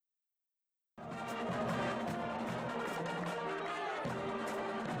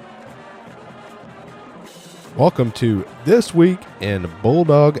Welcome to This Week in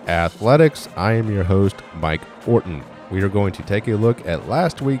Bulldog Athletics. I am your host, Mike Orton. We are going to take a look at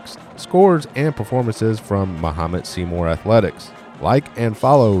last week's scores and performances from Mahomet Seymour Athletics. Like and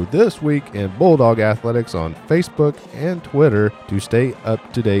follow This Week in Bulldog Athletics on Facebook and Twitter to stay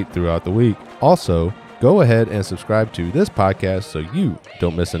up to date throughout the week. Also, go ahead and subscribe to this podcast so you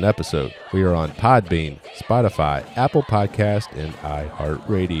don't miss an episode. We are on Podbean, Spotify, Apple Podcast, and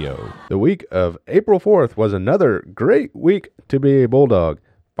iHeartRadio. The week of April 4th was another great week to be a Bulldog.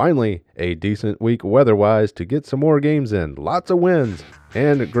 Finally, a decent week weather-wise to get some more games in. Lots of wins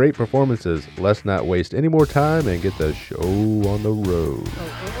and great performances. Let's not waste any more time and get the show on the road.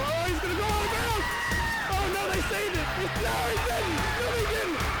 He's going to go out of bounds. Oh, no, they saved it. No, he didn't. No, he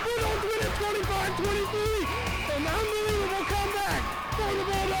didn't. Bulldogs win at 25-23. An unbelievable comeback for the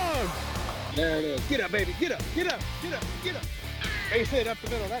Bulldogs. There it is. Get up, baby. Get up. Get up. Get up. Get up. Base hit up the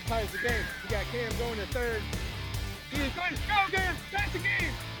middle. That ties the game. You got Cam going to third. He's going to go, Cam. That's the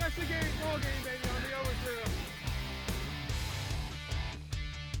game. That's the game. Ball game, baby, on the overthrow.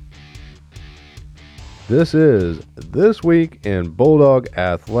 This is This Week in Bulldog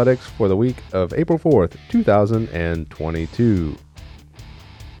Athletics for the week of April 4th, 2022.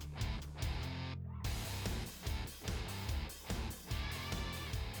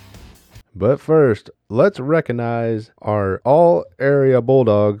 But first, let's recognize our all-area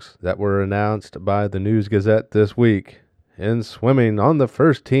Bulldogs that were announced by the News Gazette this week. In swimming, on the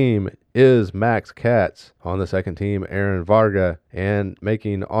first team is Max Katz. On the second team, Aaron Varga. And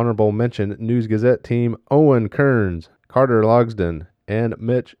making honorable mention, News Gazette team Owen Kearns, Carter Logsden, and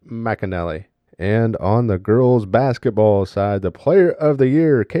Mitch McAnally. And on the girls basketball side, the Player of the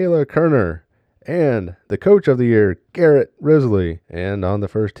Year, Kayla Kerner. And the Coach of the Year, Garrett Risley. And on the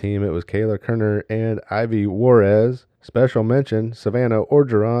first team, it was Kayla Kerner and Ivy Juarez. Special mention, Savannah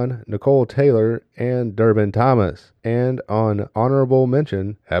Orgeron, Nicole Taylor, and Durbin Thomas. And on honorable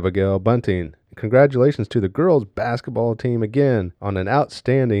mention, Abigail Bunting. Congratulations to the girls basketball team again on an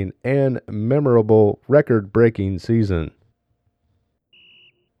outstanding and memorable record-breaking season.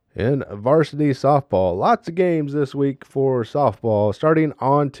 In varsity softball, lots of games this week for softball, starting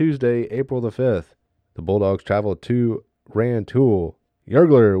on Tuesday, April the 5th. The Bulldogs traveled to Rantoul.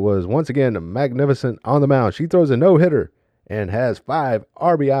 Yergler was once again magnificent on the mound. She throws a no-hitter and has 5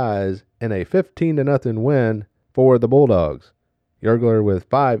 RBIs in a 15-0 win for the Bulldogs. Yergler with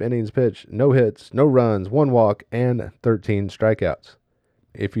 5 innings pitched, no hits, no runs, 1 walk, and 13 strikeouts.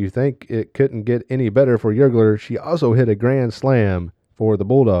 If you think it couldn't get any better for Yergler, she also hit a grand slam for the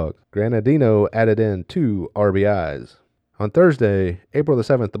Bulldogs. Granadino added in 2 RBIs. On Thursday, April the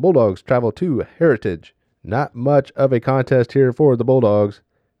 7th, the Bulldogs travel to Heritage. Not much of a contest here for the Bulldogs.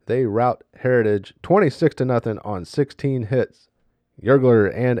 They rout Heritage 26-0 on 16 hits.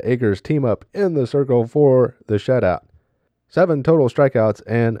 Yergler and Akers team up in the circle for the shutout. 7 total strikeouts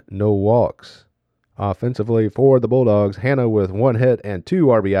and no walks. Offensively for the Bulldogs, Hannah with 1 hit and 2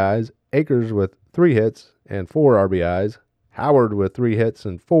 RBIs. Akers with 3 hits and 4 RBIs. Howard with 3 hits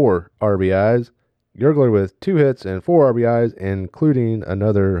and 4 RBIs. Yergler with 2 hits and 4 RBIs, including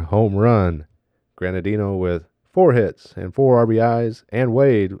another home run. Granadino with 4 hits and 4 RBIs, and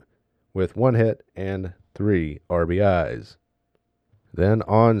Wade with 1 hit and 3 RBIs. Then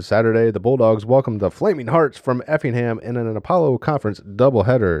on Saturday, the Bulldogs welcomed the Flaming Hearts from Effingham in an Apollo Conference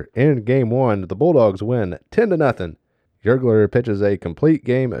doubleheader. In Game 1, the Bulldogs win 10-0. Yergler pitches a complete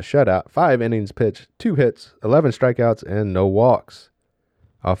game shutout, 5 innings pitched, 2 hits, 11 strikeouts, and no walks.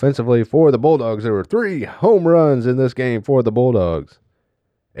 Offensively for the Bulldogs, there were 3 home runs in this game for the Bulldogs.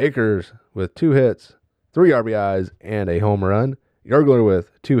 Akers with 2 hits, 3 RBIs, and a home run. Yergler with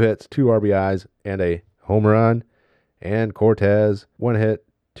 2 hits, 2 RBIs, and a home run. And Cortez, 1 hit,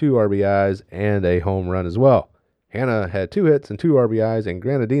 2 RBIs, and a home run as well. Hannah had 2 hits and 2 RBIs, and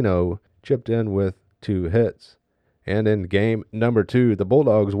Granadino chipped in with 2 hits. And in game number 2, the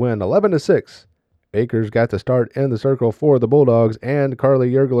Bulldogs win 11-6. Akers got the start in the circle for the Bulldogs, and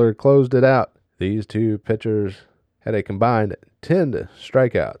Carly Yergler closed it out. These 2 pitchers had a combined 10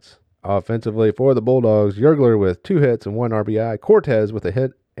 strikeouts. Offensively for the Bulldogs, Yergler with 2 hits and 1 RBI, Cortez with a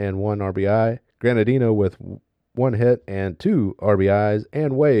hit and 1 RBI, Granadino with 1 hit and 2 RBIs,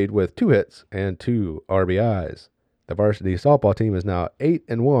 and Wade with 2 hits and 2 RBIs. The varsity softball team is now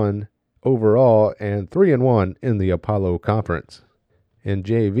 8-1 overall and 3-1 in the Apollo Conference. In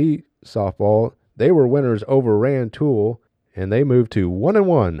JV softball, they were winners over Rantoul, and they moved to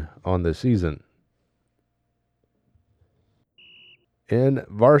 1-1 on the season. In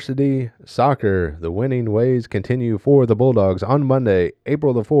varsity soccer, the winning ways continue for the Bulldogs. On Monday,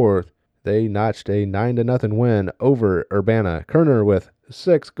 April the 4th, they notched a 9-0 win over Urbana. Kerner with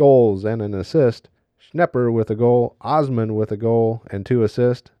 6 goals and an assist. Schnepper with a goal, Osmond with a goal and 2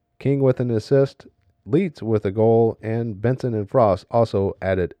 assists, King with an assist, Leitz with a goal, and Benson and Frost also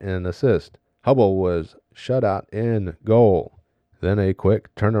added an assist. Hubble was shut out in goal. Then a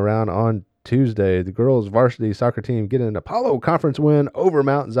quick turnaround on Tuesday. The girls varsity soccer team get an Apollo Conference win over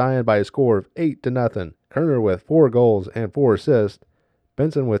Mount Zion by a score of 8-0. Kerner with 4 goals and 4 assists.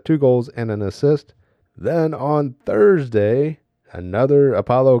 Benson with 2 goals and an assist. Then on Thursday, another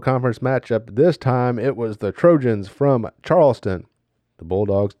Apollo Conference matchup. This time it was the Trojans from Charleston. The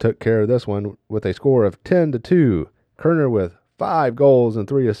Bulldogs took care of this one with a score of 10-2. Kerner with 5 goals and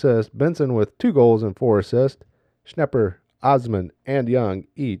 3 assists. Benson with 2 goals and 4 assists. Schnepper, Osmond, and Young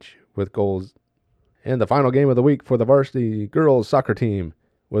each with goals. And the final game of the week for the varsity girls soccer team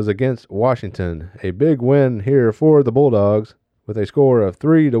was against Washington. A big win here for the Bulldogs with a score of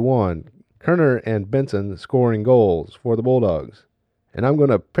 3-1. Kerner and Benson scoring goals for the Bulldogs. And I'm going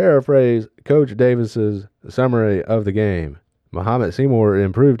to paraphrase Coach Davis's summary of the game. Mahomet Seymour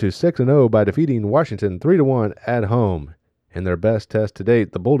improved to 6-0 by defeating Washington 3-1 at home. In their best test to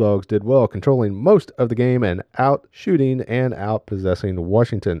date, the Bulldogs did well, controlling most of the game and out-shooting and out-possessing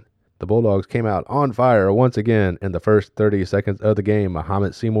Washington. The Bulldogs came out on fire once again in the first 30 seconds of the game.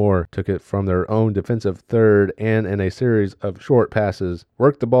 Mahomet Seymour took it from their own defensive third and in a series of short passes,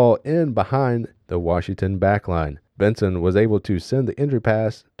 worked the ball in behind the Washington backline. Benson was able to send the entry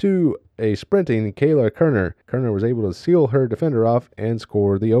pass to a sprinting Kayla Kerner. Kerner was able to seal her defender off and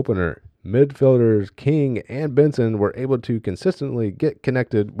score the opener. Midfielders King and Benson were able to consistently get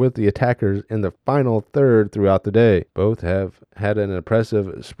connected with the attackers in the final third throughout the day. Both have had an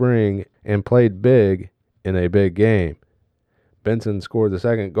impressive spring and played big in a big game. Benson scored the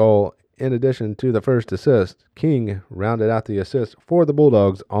second goal in addition to the first assist. King rounded out the assist for the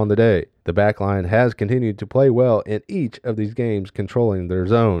Bulldogs on the day. The backline has continued to play well in each of these games, controlling their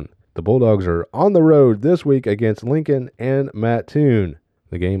zone. The Bulldogs are on the road this week against Lincoln and Mattoon.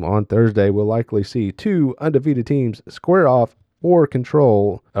 The game on Thursday will likely see 2 undefeated teams square off for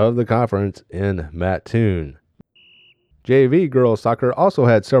control of the conference in Mattoon. JV girls soccer also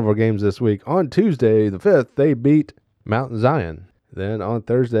had several games this week. On Tuesday, the 5th, they beat Mount Zion. Then on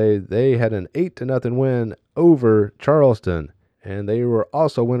Thursday, they had an 8-0 win over Charleston. And they were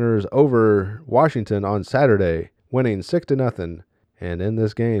also winners over Washington on Saturday, winning 6-0. And in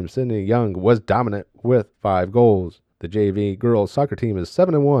this game, Sydney Young was dominant with 5 goals. The JV girls soccer team is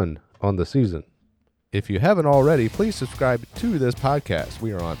 7-1 on the season. If you haven't already, please subscribe to this podcast.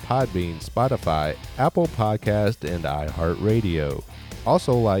 We are on Podbean, Spotify, Apple Podcast, and iHeartRadio.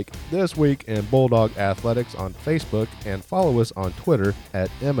 Also like This Week in Bulldog Athletics on Facebook and follow us on Twitter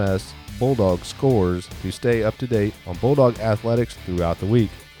at MS Bulldog Scores to stay up to date on Bulldog Athletics throughout the week.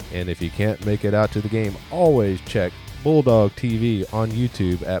 And if you can't make it out to the game, always check Bulldog TV on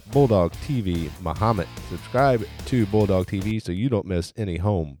YouTube at Bulldog TV Mahomet. Subscribe to Bulldog TV so you don't miss any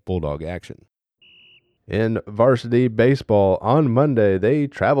home Bulldog action. In varsity baseball, on Monday, they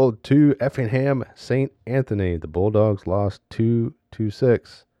traveled to Effingham St. Anthony. The Bulldogs lost 2-6.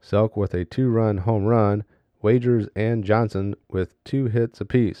 Selk with a 2-run home run, Wagers and Johnson with 2 hits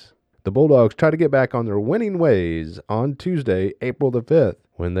apiece. The Bulldogs try to get back on their winning ways on Tuesday, April the 5th,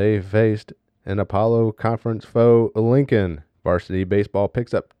 when they faced an Apollo Conference foe, Lincoln. Varsity baseball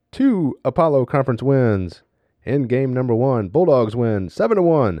picks up 2 Apollo Conference wins. In game number 1, Bulldogs win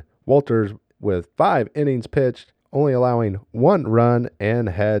 7-1. Walters with 5 innings pitched, only allowing 1 run and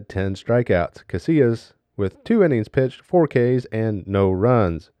had 10 strikeouts. Casillas with 2 innings pitched, 4 Ks, and no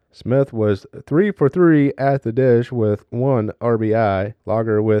runs. Smith was 3 for 3 at the dish with 1 RBI.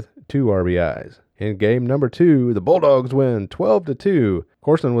 Lager with 2 RBIs. In game number 2, the Bulldogs win 12-2.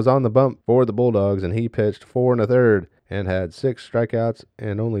 Corson was on the bump for the Bulldogs, and he pitched 4 1/3 and had 6 strikeouts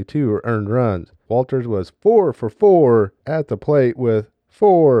and only 2 earned runs. Walters was 4 for 4 at the plate with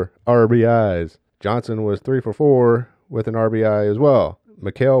 4 RBIs. Johnson was 3 for 4 with an RBI as well.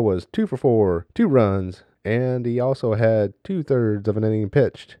 McHale was 2 for 4, 2 runs, and he also had 2/3 of an inning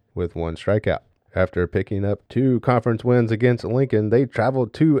pitched with 1 strikeout. After picking up 2 conference wins against Lincoln, they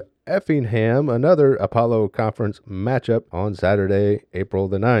traveled to Effingham, another Apollo Conference matchup on Saturday, April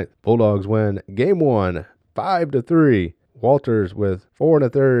the 9th. Bulldogs win Game 1, 5-3. Walters with 4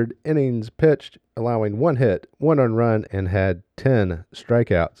 1/3 innings pitched, allowing 1 hit, 1 earned run, and had 10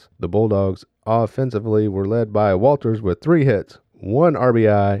 strikeouts. The Bulldogs offensively were led by Walters with 3 hits, 1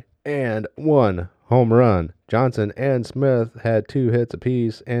 RBI, and 1 home run. Johnson and Smith had 2 hits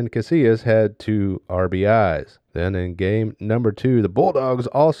apiece, and Casillas had 2 RBIs. Then in game number 2, the Bulldogs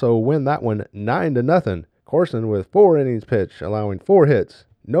also win that one 9-0. Corson with 4 innings pitched, allowing 4 hits,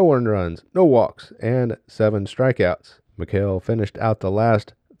 no earned runs, no walks, and 7 strikeouts. McHale finished out the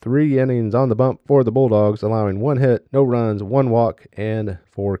last 3 innings on the bump for the Bulldogs, allowing 1 hit, no runs, 1 walk, and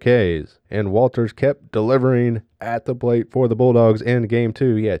 4 Ks. And Walters kept delivering at the plate for the Bulldogs in Game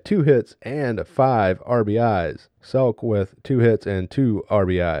 2. He had 2 hits and 5 RBIs. Selk with 2 hits and 2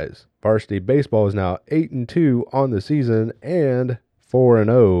 RBIs. Varsity baseball is now 8-2 on the season and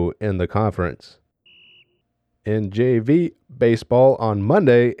 4-0 in the conference. In JV baseball on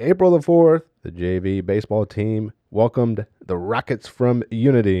Monday, April the 4th, the JV baseball team welcomed the Rockets from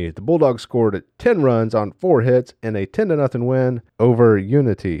Unity. The Bulldogs scored 10 runs on 4 hits in a 10-0 win over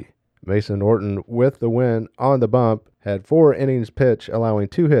Unity. Mason Orton, with the win on the bump, had 4 innings pitched, allowing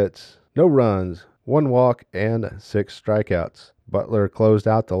 2 hits, no runs, 1 walk, and 6 strikeouts. Butler closed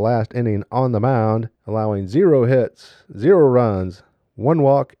out the last inning on the mound, allowing 0 hits, 0 runs, 1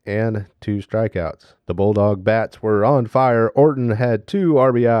 walk, and 2 strikeouts. The Bulldog bats were on fire. Orton had 2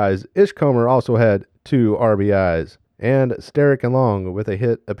 RBIs. Ishcomer also had 2 RBIs. And Sterick and Long with a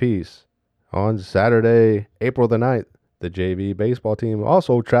hit apiece. On Saturday, April the 9th, the JV baseball team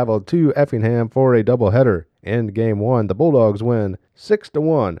also traveled to Effingham for a doubleheader. In Game 1, the Bulldogs win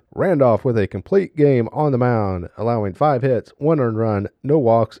 6-1. Randolph with a complete game on the mound, allowing 5 hits, 1 earned run, no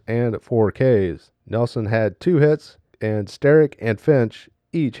walks, and 4 Ks. Nelson had 2 hits, and Sterick and Finch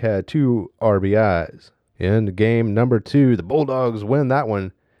each had 2 RBIs. In game number 2, the Bulldogs win that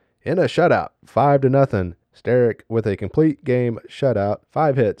one in a shutout, 5-0. Sterick with a complete game shutout,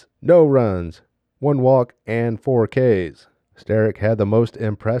 5 hits, no runs, 1 walk, and 4 Ks. Sterick had the most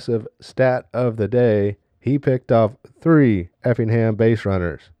impressive stat of the day. He picked off 3 Effingham base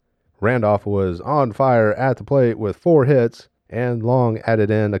runners. Randolph was on fire at the plate with 4 hits, and Long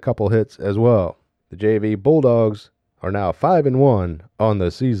added in a couple hits as well. The JV Bulldogs are now 5-1 on the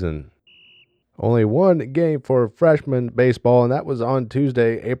season. Only 1 game for freshman baseball, and that was on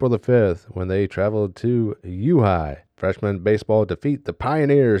Tuesday, April the 5th, when they traveled to U-High. Freshman baseball defeat the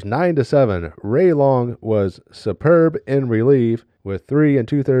Pioneers 9-7. Ray Long was superb in relief with 3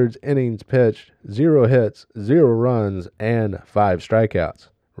 2/3 innings pitched, 0 hits, 0 runs, and 5 strikeouts.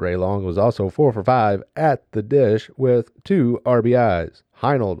 Ray Long was also 4 for 5 at the dish with 2 RBIs.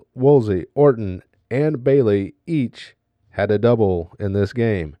 Heinold, Woolsey, Orton, and Bailey each had a double in this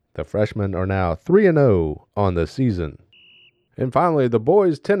game. The freshmen are now 3-0 on the season. And finally, the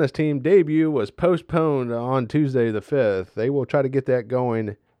boys tennis team debut was postponed on Tuesday the 5th. They will try to get that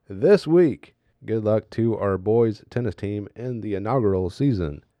going this week. Good luck to our boys tennis team in the inaugural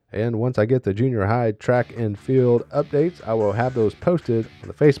season. And once I get the junior high track and field updates, I will have those posted on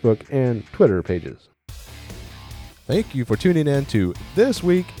the Facebook and Twitter pages. Thank you for tuning in to This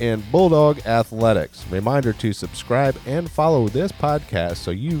Week in Bulldog Athletics. Reminder to subscribe and follow this podcast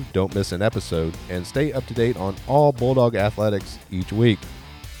so you don't miss an episode and stay up to date on all Bulldog athletics each week.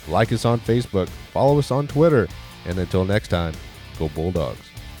 Like us on Facebook, follow us on Twitter, and until next time, go Bulldogs.